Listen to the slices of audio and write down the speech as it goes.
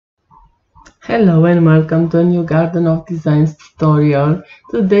Hello and welcome to a new Garden of Designs tutorial.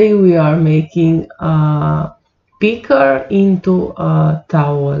 Today we are making a picker into a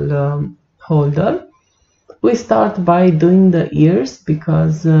towel holder. We start by doing the ears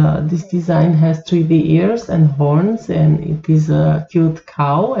because this design has 3D ears and horns, and it is a cute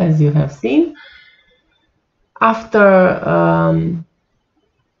cow, as you have seen. After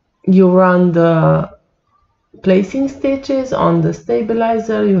you run the placing stitches on the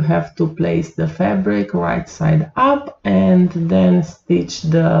stabilizer, you have to place the fabric right side up and then stitch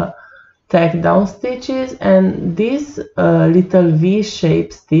the tack down stitches, and these little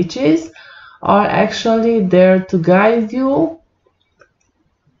V-shaped stitches are actually there to guide you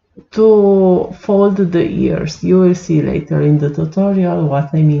to fold the ears. You will see later in the tutorial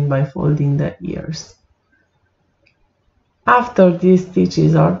what I mean by folding the ears. After these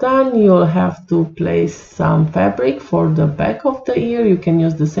stitches are done, you'll have to place some fabric for the back of the ear. You can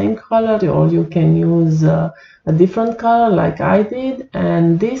use the same color or you can use a different color like I did.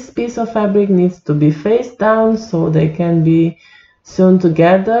 And this piece of fabric needs to be face down so they can be sewn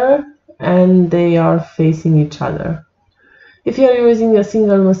together and they are facing each other. If you are using a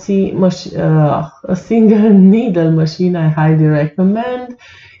single needle machine, I highly recommend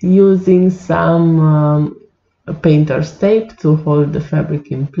using some painter's tape to hold the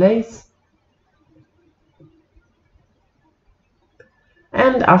fabric in place.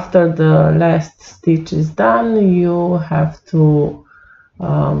 And after the last stitch is done, you have to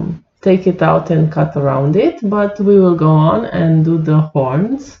take it out and cut around it, but we will go on and do the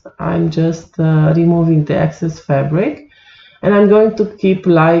horns. I'm just removing the excess fabric, and I'm going to keep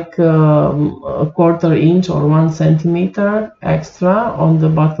like a quarter inch or 1 centimeter extra on the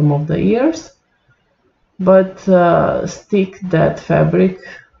bottom of the ears, but stick that fabric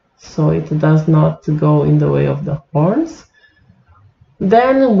so it does not go in the way of the horns.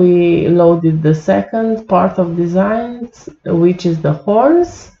 Then we loaded the second part of designs, which is the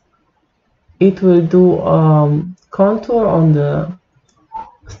horns. It will do contour on the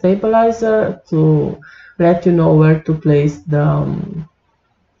stabilizer to let you know where to place the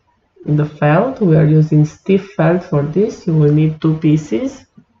felt. We are using stiff felt for this. You will need 2 pieces.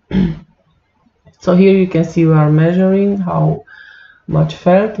 So here you can see we are measuring how much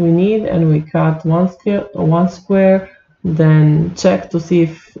felt we need, and we cut one square, then check to see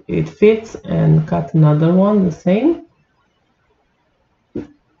if it fits and cut another one the same.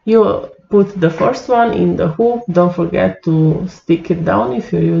 You put the first one in the hoop. Don't forget to stick it down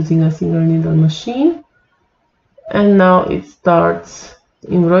if you're using a single needle machine. And now it starts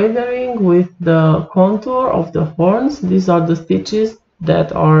embroidering with the contour of the horns. These are the stitches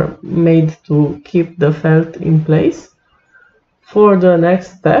that are made to keep the felt in place for the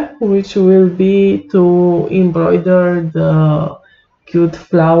next step, which will be to embroider the cute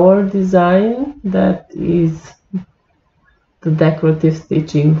flower design that is the decorative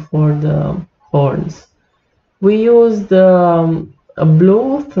stitching for the horns. We used a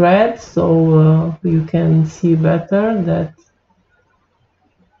blue thread so you can see better that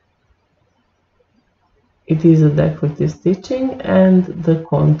it is a decorative stitching and the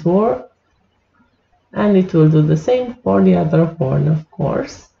contour, and it will do the same for the other horn, of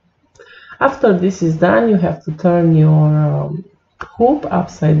course. After this is done, you have to turn your hoop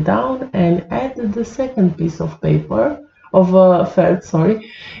upside down and add the second piece of felt,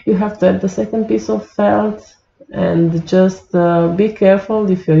 sorry. You have to add the second piece of felt, and just be careful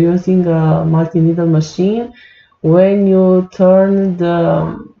if you're using a multi-needle machine. When you turn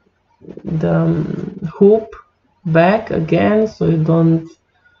the hoop back again, so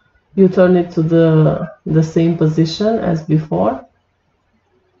you turn it to the same position as before,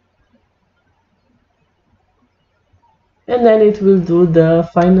 and then it will do the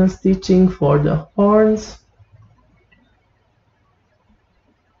final stitching for the horns.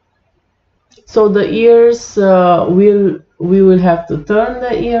 So the ears we will have to turn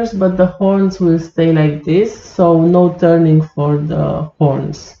the ears, but the horns will stay like this, so no turning for the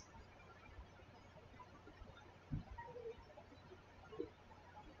horns.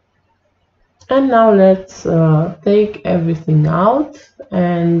 And now let's take everything out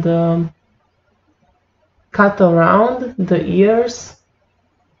and cut around the ears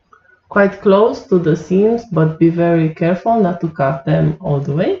quite close to the seams, but be very careful not to cut them all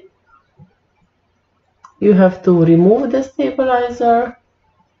the way. You have to remove the stabilizer,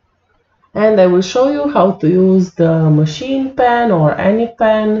 and I will show you how to use the machine pen or any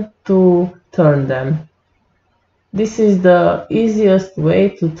pen to turn them. This is the easiest way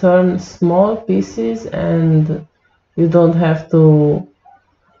to turn small pieces, and you don't have to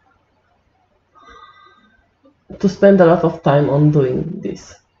spend a lot of time on doing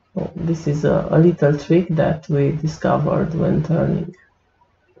this. So this is a little trick that we discovered when turning.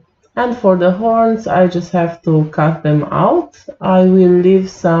 And for the horns, I just have to cut them out. I will leave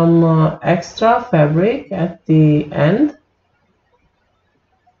some extra fabric at the end.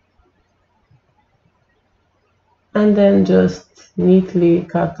 And then just neatly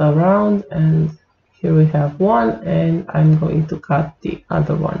cut around, and here we have one, and I'm going to cut the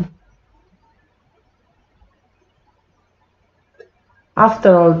other one.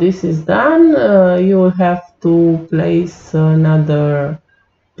 After all this is done, you will have to place another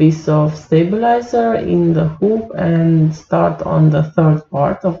piece of stabilizer in the hoop and start on the third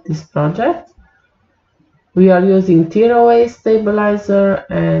part of this project. We are using tearaway stabilizer,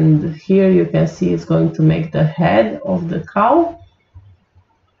 and here you can see it's going to make the head of the cow.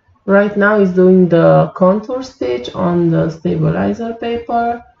 Right now it's doing the contour stitch on the stabilizer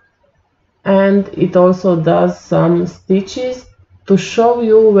paper, and it also does some stitches to show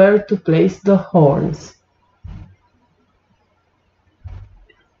you where to place the horns.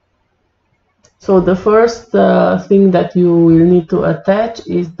 So the first thing that you will need to attach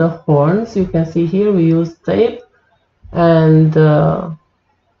is the horns. You can see here we use tape and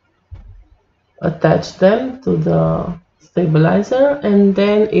attach them to the stabilizer, and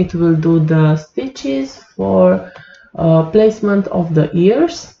then it will do the stitches for placement of the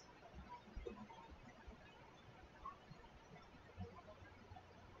ears.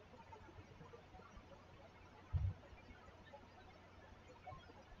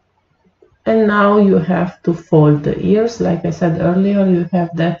 And now you have to fold the ears. Like I said earlier, you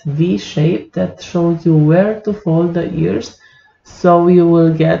have that V shape that shows you where to fold the ears, so you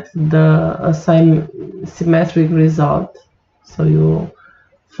will get the symmetric result. So you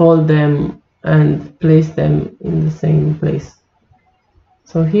fold them and place them in the same place.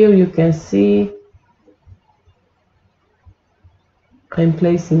 So here you can see I'm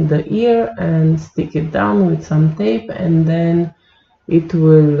placing the ear and stick it down with some tape, and then it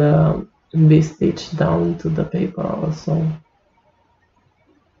will be stitched down to the paper also.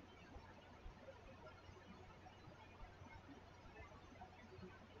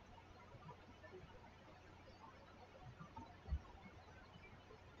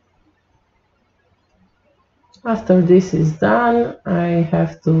 After this is done, I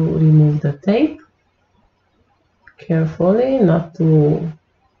have to remove the tape carefully, not to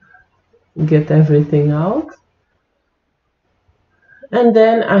get everything out. And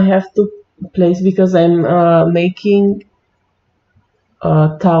then I have to place, because I'm making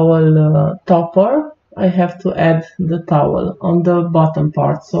a towel topper, I have to add the towel on the bottom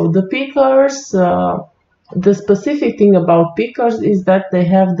part. So the pickers, the specific thing about pickers is that they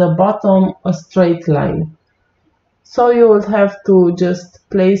have the bottom a straight line. So you will have to just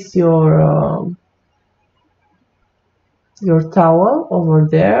place your towel over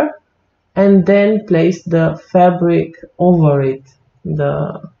there, and then place the fabric over it,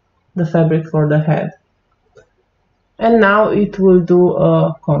 the fabric for the head. And now it will do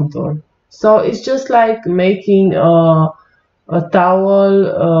a contour. So it's just like making a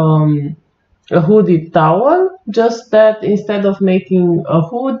towel, a hooded towel, just that instead of making a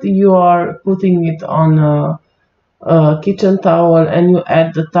hood, you are putting it on a kitchen towel, and you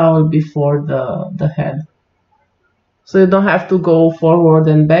add the towel before the head. So you don't have to go forward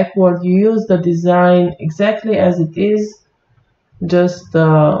and backward. You use the design exactly as it is, just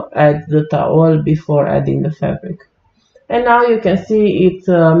add the towel before adding the fabric. And now you can see it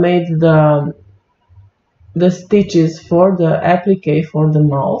made the stitches for the applique for the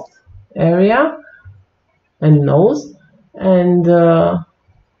mouth area and nose, and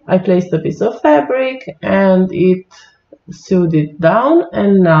I placed a piece of fabric and it sewed it down,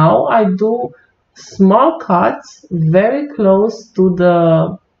 and now I do small cuts very close to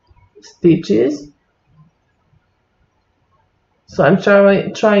the stitches. So I'm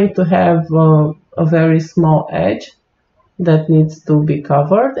trying to have a very small edge that needs to be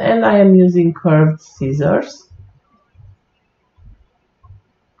covered, and I am using curved scissors.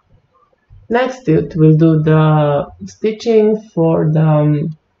 Next it will do the stitching for the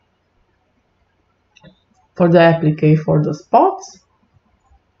applique for the spots.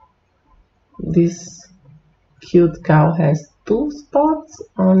 This cute cow has 2 spots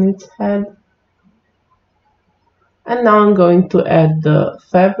on its head. And now I'm going to add the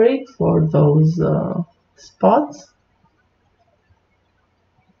fabric for those spots.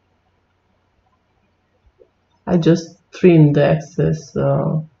 I just trimmed the excess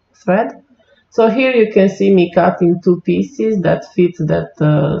thread. So here you can see me cutting 2 pieces that fit that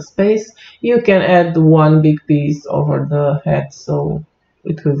space. You can add 1 big piece over the head, so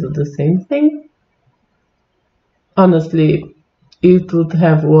it will do the same thing. Honestly, it would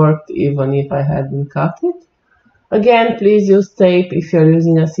have worked even if I hadn't cut it. Again, please use tape if you're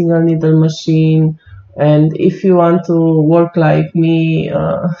using a single needle machine, and if you want to work like me,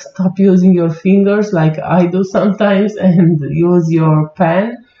 stop using your fingers like I do sometimes and use your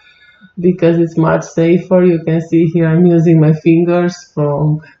pen, because it's much safer. You can see here I'm using my fingers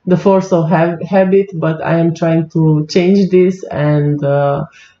from the force of habit, but I am trying to change this and to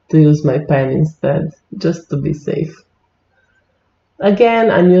use my pen instead, just to be safe. Again,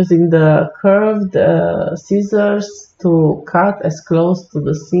 I'm using the curved scissors to cut as close to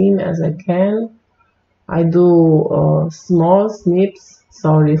the seam as I can. I do small snips.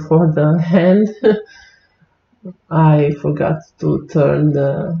 Sorry for the hand. I forgot to turn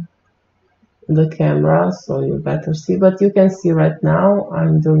the camera so you better see, but you can see right now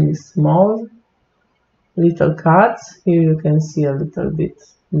I'm doing small little cuts. Here you can see a little bit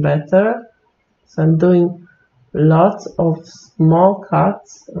better. So I'm doing lots of small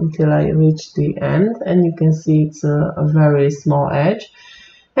cuts until I reach the end, and you can see it's a very small edge.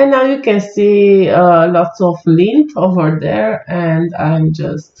 And now you can see lots of lint over there, and I'm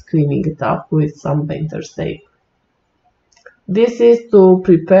just cleaning it up with some painter's tape. This is to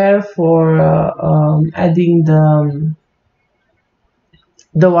prepare for adding the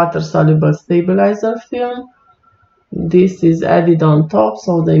water-soluble stabilizer film. This is added on top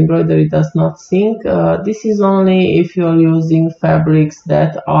so the embroidery does not sink. This is only if you're using fabrics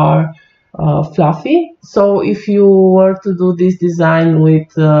that are fluffy. So if you were to do this design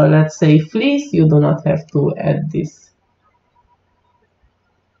with, let's say, fleece, you do not have to add this.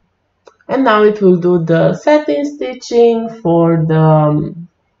 And now it will do the satin stitching for the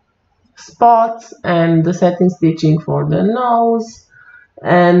spots and the satin stitching for the nose,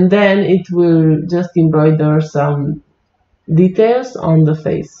 and then it will just embroider some details on the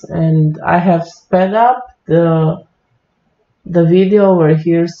face. And I have sped up the video over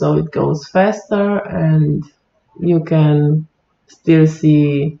here so it goes faster and you can still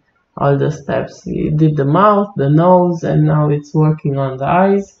see all the steps. We did the mouth, the nose, and now it's working on the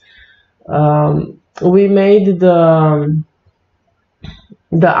eyes. We made the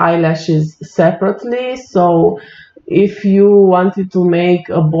eyelashes separately, so if you wanted to make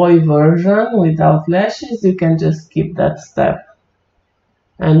a boy version without lashes, you can just skip that step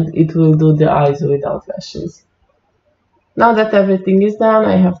and it will do the eyes without lashes. Now that everything is done,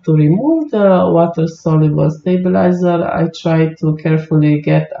 I have to remove the water-soluble stabilizer. I try to carefully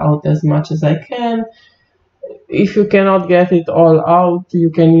get out as much as I can. If you cannot get it all out, you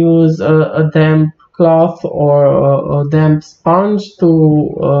can use a damp cloth or a damp sponge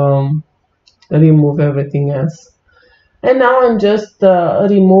to remove everything else. And now I'm just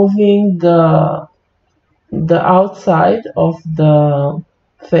removing the outside of the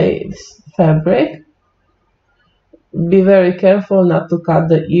face fabric. Be very careful not to cut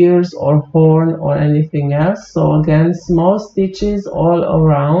the ears or horn or anything else. So again, small stitches all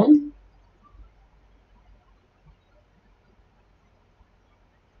around.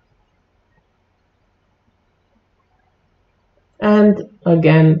 And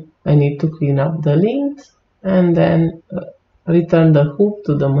again, I need to clean up the lint and then return the hoop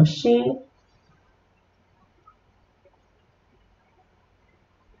to the machine.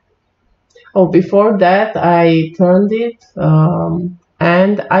 Oh, before that, I turned it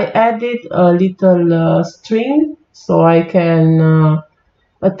and I added a little string so I can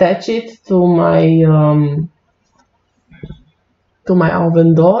attach it to my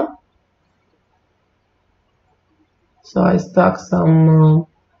oven door. So I stuck some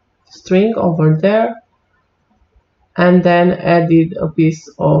string over there and then added a piece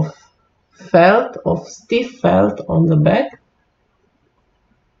of felt, of stiff felt on the back.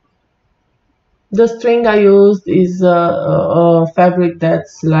 The string I used is a fabric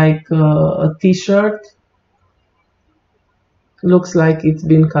that's like a t-shirt. Looks like it's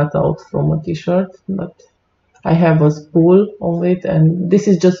been cut out from a t-shirt, but I have a spool of it, and this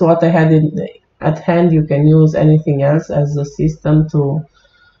is just what I had at hand. You can use anything else as a system to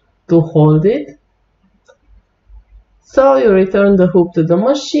hold it. So you return the hoop to the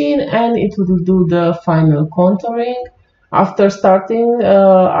machine and it will do the final contouring. After starting,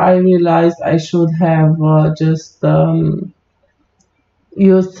 I realized I should have just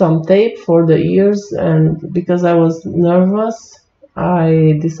used some tape for the ears, and because I was nervous,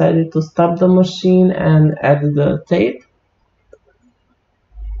 I decided to stop the machine and add the tape,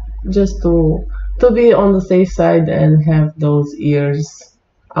 just to be on the safe side and have those ears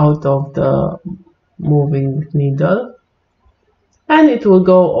out of the moving needle. And it will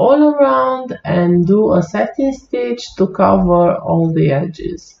go all around and do a satin stitch to cover all the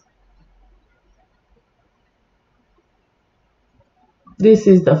edges. This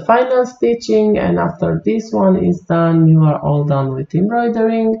is the final stitching, and after this one is done, you are all done with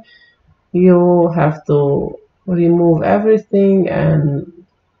embroidering. You have to remove everything and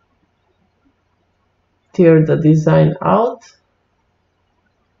tear the design out.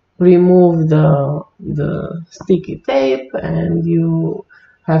 Remove the sticky tape, and you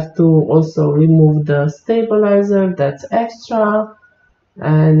have to also remove the stabilizer that's extra,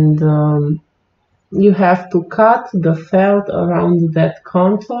 and you have to cut the felt around that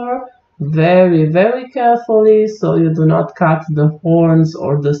contour very, very carefully, so you do not cut the horns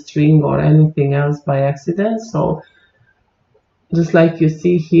or the string or anything else by accident. So just like you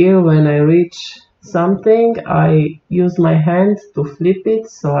see here, when I reach something, I use my hand to flip it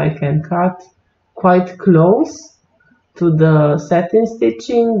so I can cut quite close to the satin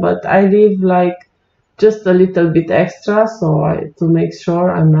stitching, but I leave like just a little bit extra to make sure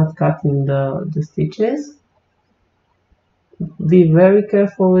I'm not cutting the stitches. Be very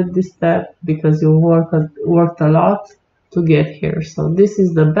careful with this step because you worked a lot to get here. So this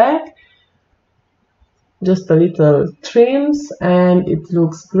is the back, just a little trims, and it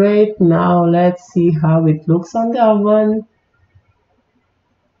looks great. Now let's see how it looks on the oven.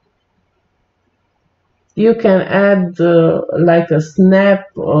 You can add like a snap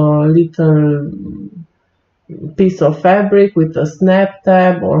or little piece of fabric with a snap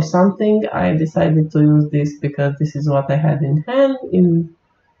tab or something. I decided to use this because this is what I had in hand.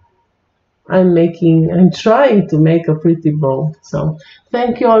 I'm trying to make a pretty bow. So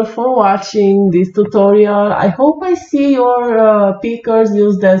thank you all for watching this tutorial. I hope I see your pickers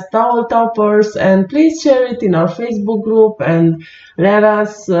used as towel toppers, and please share it in our Facebook group and let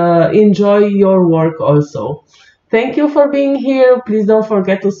us enjoy your work also. Thank you for being here. Please don't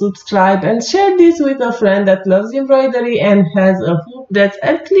forget to subscribe and share this with a friend that loves embroidery and has a hoop that's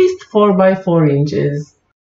at least 4 by 4 inches.